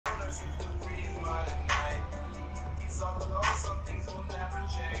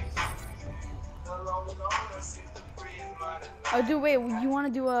Oh, dude, wait. You want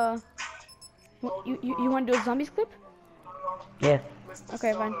to do a? You want to do a zombies clip? Yeah.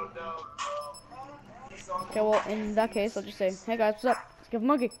 Okay, fine. Okay, well, in that case, I'll just say, hey guys, what's up?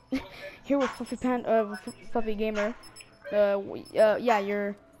 Skillfullmonkey. Here with Fluffy Gamer. Yeah,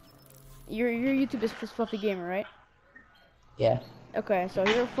 your YouTube is Fluffy Gamer, right? Yeah. Okay, so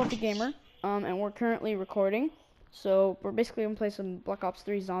here with Fluffy Gamer, and we're currently recording. So we're basically gonna play some Black Ops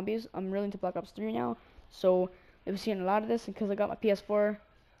 3 zombies. I'm really into Black Ops 3 now, so I've seen a lot of this, and because I got my PS4,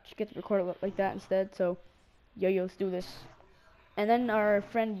 just get to record it like that instead. So, yo, let's do this. And then our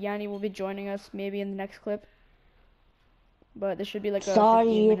friend Yanni will be joining us maybe in the next clip. But this should be like a Sorry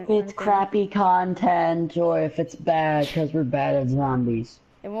 15-minute if it's crappy content or if it's bad because we're bad at zombies.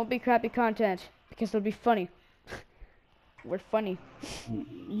 It won't be crappy content because it'll be funny. We're funny.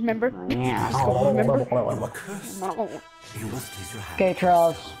 Remember? Yeah. Remember? Okay,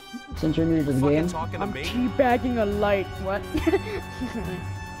 Charles. Since you're new to the game, I'm teabagging a light. What?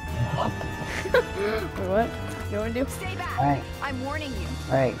 What? You want to do? Stay back. Alright. I'm warning you.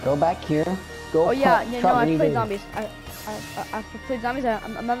 Alright, go back here. Go. Oh yeah, no, I've played zombies. I've played zombies.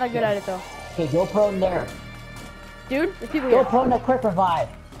 I'm not that good at it though. Okay, go prone there. Dude, there's people Go here. prone at quick revive.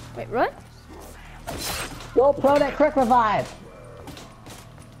 Wait, what? Go prone at quick revive.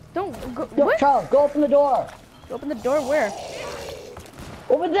 Don't go. Yo, What? Charles, go open the door. Open the door where?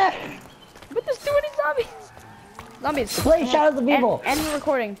 Over there. But there's too many zombies. Zombies. Play Shadows of Evil. And we're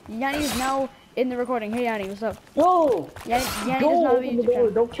recording. Yanni is now in the recording. Hey Yanni, what's up? No. Yanni Go does not have a open the YouTube door.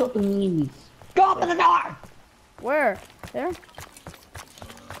 channel. Don't kill the memes. Go open the door. Where? There?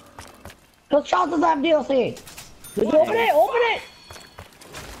 Because Charles doesn't have DLC. Just open it. Open it.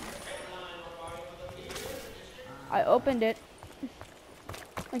 I opened it.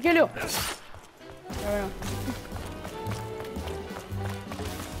 I kill you. There we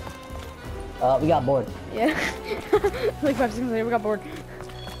go. We got bored. Yeah. Like 5 seconds later, we got bored.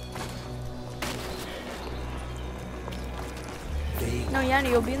 No, Yanni,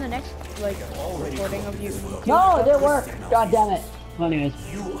 you'll be in the next recording of you. No, it didn't work. God damn it. Well, anyways,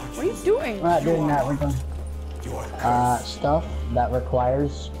 What are you doing? we're not doing that. We're doing stuff that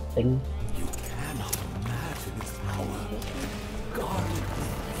requires things. You cannot imagine its power. God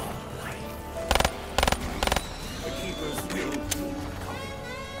of life. The keepers will come.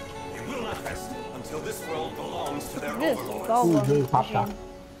 They will not rest until this world belongs to their This overlords. goblin Pop shot. machine.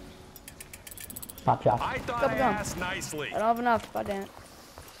 Pop shot. I thought Couple I gum. asked nicely. I don't have enough. God damn it.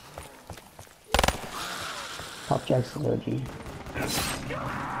 Pop shot's the OG.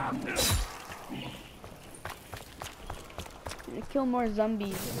 Gonna kill more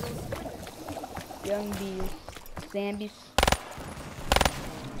zombies. Young bees. Zombies.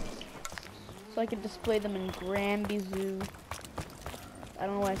 So I can display them in Granby Zoo. I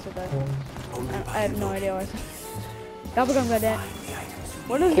don't know why I said that. I have no idea why I said that. Gobblegum got that.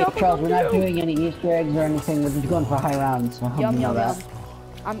 What is Okay, Charles, Gobblegum we're not do? doing any Easter eggs or anything. We're just going for high rounds. So I hope Yum, you know yum, that. yum.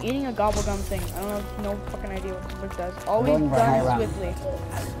 I'm eating a gobblegum thing. I don't have no fucking idea what it does. Always Going for high done round. swiftly.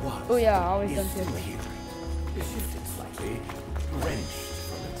 Oh yeah, always done swiftly. It shifted slightly, wrenched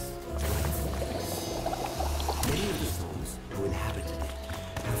from its rightful place. Many of the souls who inhabited it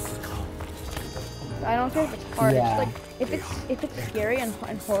have succumbed. I don't care if it's hard. Yeah. It's like if it's scary and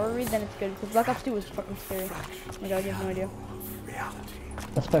horror-y, then it's good. Because Black Ops 2 was fucking scary. Oh my god, you have no idea. Reality.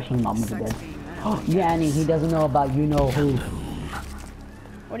 Especially Mama Dead. Oh, Yanni, he doesn't know about you know who.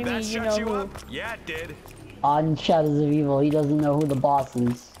 What do you That mean you shut know you who? up? Yeah, it did. On Shadows of Evil, he doesn't know who the boss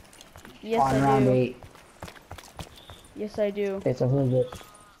is. Yes, On I round do. 8. Yes, I do. Okay, so who is it?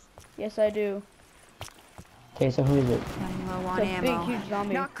 Yes, I do. Okay, so who is it? I'm low on It's a big, ammo. huge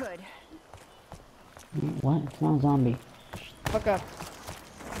zombie. Not good. What? It's not a zombie. Fuck up.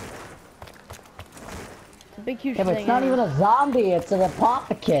 It's a big, huge Yeah, but thing. it's not even a zombie, it's an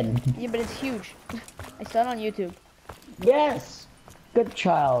apothecary. Yeah, but it's huge. I saw it on YouTube. Yes! Good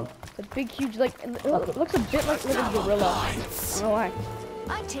child. It's a big, huge, like, it looks a bit like a gorilla. I don't know why.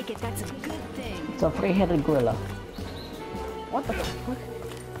 I take it that's a good thing. It's a three-headed gorilla. What the fuck?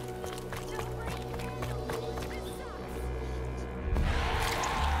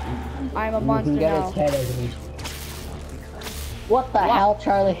 I'm a You monster can get now. his head over these. What the hell,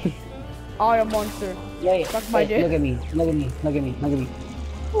 Charlie? I am a monster. Yeah, Suck my dick. Look at me, look at me, look at me, look at me.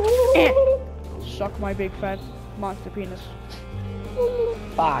 Suck my big fat monster penis.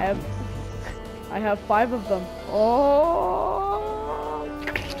 Fuck. I have 5 of them. Oh.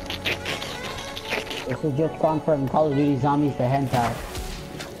 This has just gone from Call of Duty Zombies to hentai.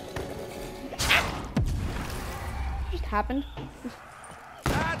 Just happened.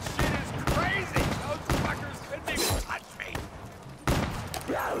 That shit is crazy. Those fuckers didn't even touch me.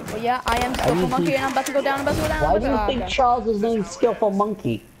 Well, yeah, I am Skillful Monkey, and I'm about to go down. I'm about to go down. Why do you okay. think Charles is named Skillful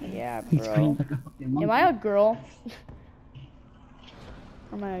Monkey? Yeah, bro. Am I a girl?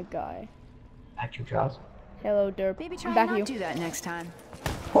 Or am I a guy? Back to you, Charles. Hello, Derp. Maybe I'm try back not to you. do that next time.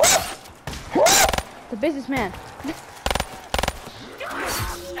 The businessman.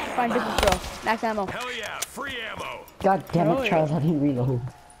 Fine business, bro. Max ammo. Hell yeah, free ammo. God damn Oh, it, Charles, I didn't reload.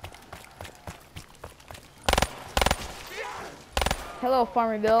 Hello,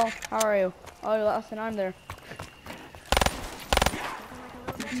 Farmer Bill. How are you? Oh, you lost an arm there.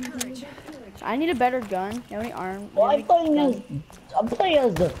 I need a better gun. You have any arm? Well, I'm playing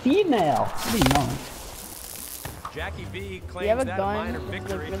as the female. What do you know? Jackie B Do you claims have a that gun minor that's like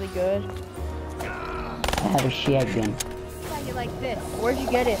victory. really good? I have a shotgun. Find it like this. Where'd you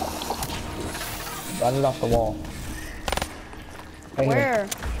get it? Got it off the wall. Right here. Where?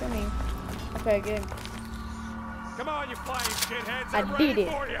 Show me. Okay, good. Come on, you flying shitheads. I I'm ready did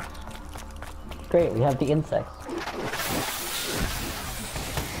it. for you. Great, we have the insects.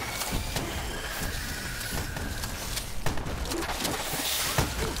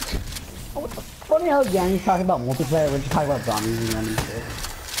 Funny how Yanni's talking about multiplayer, we're just talking about zombies and random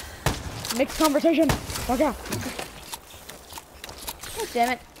shit. Mixed conversation. Fuck yeah. God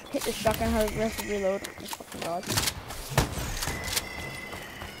damn it. Hit the shotgun hard. We have to reload. Oh, fucking god.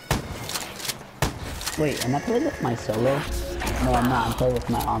 Wait, am I playing with my solo? No, I'm not. I'm playing with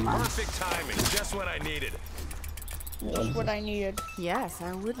my online. Perfect timing, just what I needed. Just what I needed. Yes,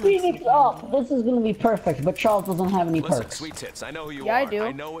 I would. Phoenix up! This is gonna be perfect, but Charles doesn't have any Listen, perks. sweet tits, I know who you Yeah, are. I do.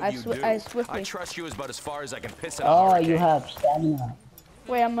 I know what you do. I swiftly. I trust you as about as far as I can piss in a Oh, hurricane. you have stamina.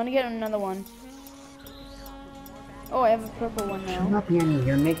 Wait, I'm gonna get another one. Oh, I have a purple one Shut now. up, Yanni.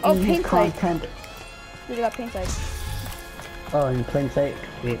 You're making Oh, his paint sight. content. Dude, I got paint sight. Oh, in plain sight.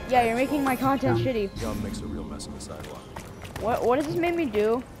 Wait. Yeah, you're making my content Yeah. shitty. Gum makes a real mess of the sidewalk. What does this make me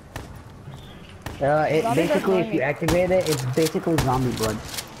do? It Zombies are basically, ignoring if you me. activate it, it's basically zombie blood.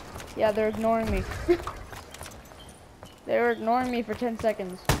 Yeah, they're ignoring me. They were ignoring me for 10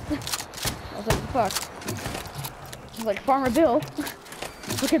 seconds. I was like, fuck. I was like, Farmer Bill,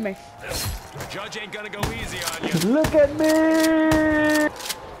 look at me. Judge ain't gonna go easy on you. Look at me!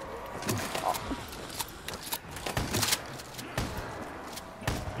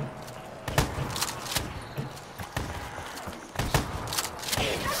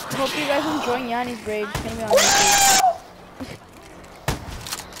 Hope you guys enjoying Yanni's rage. It's gonna be on YouTube.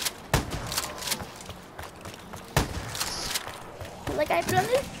 Like I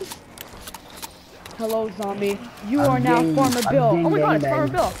promised. Hello, zombie. You are now being- Farmer I'm Bill. Oh being my god, it's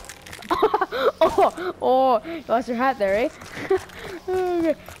gangbanged. Farmer Bill. oh, you lost your hat there, eh?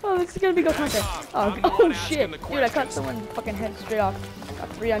 Okay. Oh, this is gonna be good content. I'm the Oh one shit. asking the Dude, I cut questions. someone's fucking head straight off. Got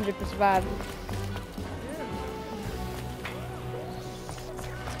 300 to survive.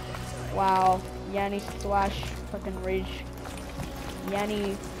 Wow. Yanni slash fucking rage.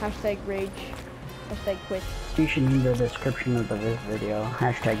 Yanni hashtag rage. Hashtag quit. You should read the description of this video.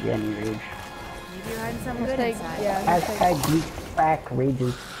 Hashtag Yanni Rage. Maybe you're hiding something good Hashtag, inside. yeah. Hashtag. Hashtag Geek Crack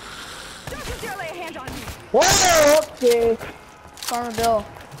Rages. Don't you dare lay a hand on me. Whoa! Okay. Farmer Bill.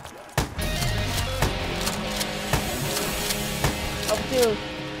 Level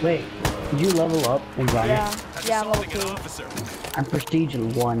 2. Wait, did you level up in zombie? Yeah. Yeah, I'm level Assaulting an 2. officer. I'm prestige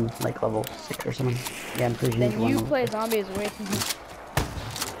 1, like level 6 or something. Yeah, I'm prestige Then 1. you level play 6. zombies way too much.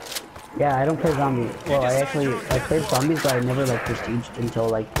 Yeah, I don't play zombies. Well, I played zombies, but I never like prestiged until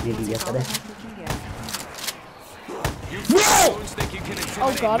like maybe yesterday. You fools think you can Oh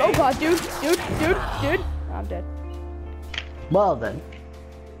intimidate god, me? dude. I'm dead. Well then,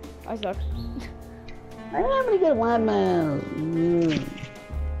 I suck. I don't have any good weapons.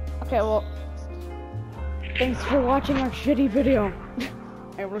 Okay, well, thanks for watching our shitty video.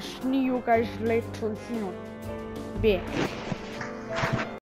 I will see you guys later. Bye.